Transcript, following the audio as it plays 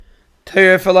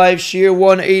Torah for Life, Shir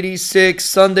 186,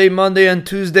 Sunday, Monday, and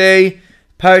Tuesday,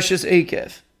 Parshas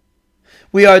Eikev.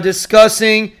 We are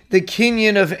discussing the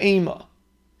kinyan of Ema.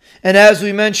 And as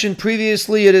we mentioned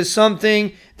previously, it is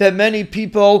something that many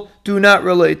people do not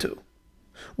relate to.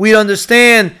 We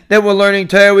understand that we're learning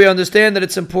Torah, we understand that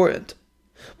it's important.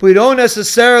 But we don't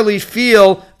necessarily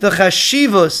feel the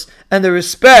chashivus and the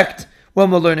respect when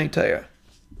we're learning Torah.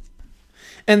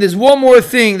 And there's one more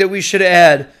thing that we should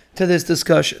add to this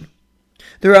discussion.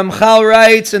 The Ramchal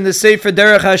writes in the Sefer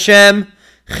Derech Hashem,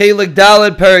 Chelik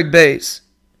Daled Perek Beis.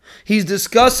 He's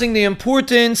discussing the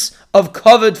importance of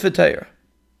kavod for Torah.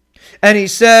 And he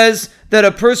says that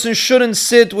a person shouldn't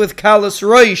sit with kalas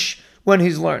roish when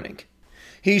he's learning.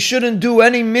 He shouldn't do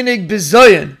any minig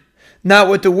bizayin, not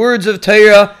with the words of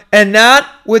Torah and not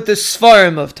with the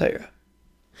svarim of Torah.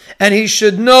 And he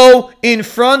should know in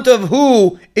front of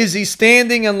who is he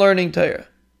standing and learning Torah.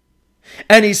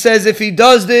 And he says if he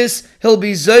does this, he'll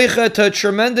be zeicha to a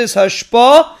tremendous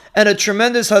hashpah and a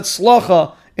tremendous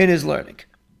hatzlacha in his learning.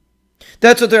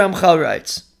 That's what the Ramchal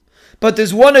writes. But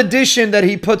there's one addition that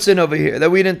he puts in over here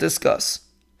that we didn't discuss.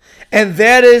 And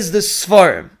that is the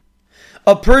svarim.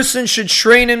 A person should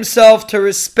train himself to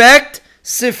respect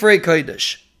Sifrei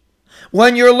Kodesh.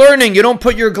 When you're learning, you don't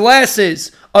put your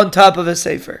glasses on top of a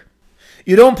sefer.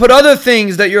 You don't put other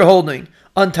things that you're holding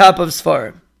on top of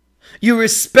svarim. You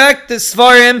respect the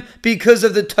svarim because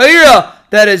of the Torah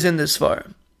that is in the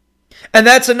svarim. And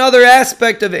that's another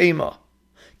aspect of Ema.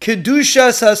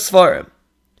 Kedushas HaSvarim.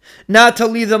 Not to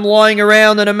leave them lying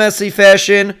around in a messy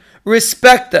fashion.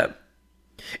 Respect them.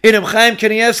 In Reb Chaim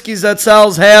Kanievsky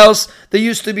Zatzal's house, there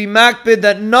used to be makbid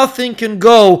that nothing can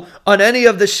go on any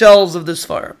of the shelves of the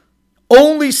svarim.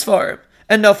 Only svarim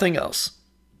and nothing else.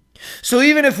 So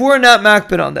even if we're not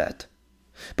makbid on that,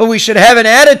 but we should have an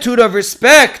attitude of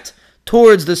respect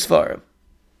towards the svarim.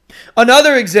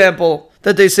 Another example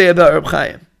that they say about Reb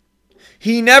Chaim.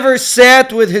 He never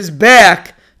sat with his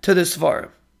back to the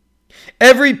svarim.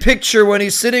 Every picture when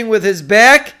he's sitting with his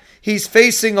back, he's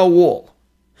facing a wall.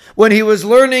 When he was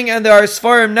learning and there are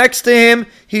svarim next to him,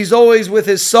 he's always with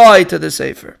his side to the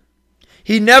sefer.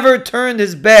 He never turned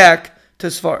his back to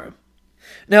svarim.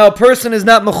 Now a person is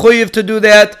not mechuyev to do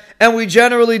that, and we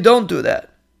generally don't do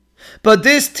that. But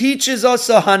this teaches us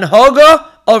a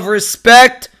hanhaga of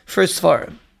respect for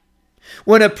svarim.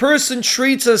 When a person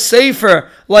treats a sefer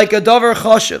like a davar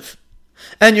chashiv,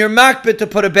 and you're makbid to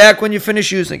put it back when you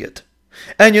finish using it,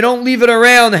 and you don't leave it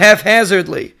around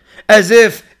haphazardly, as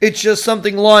if it's just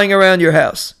something lying around your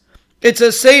house. It's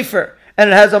a sefer, and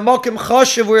it has a makom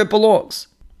chashiv where it belongs.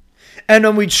 And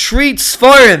when we treat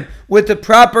svarim with the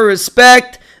proper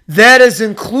respect, that is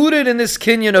included in this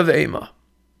kinyan of Ema.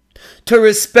 To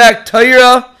respect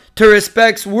Torah, to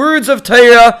respect words of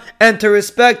Torah, and to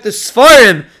respect the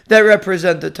svarim that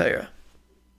represent the Torah.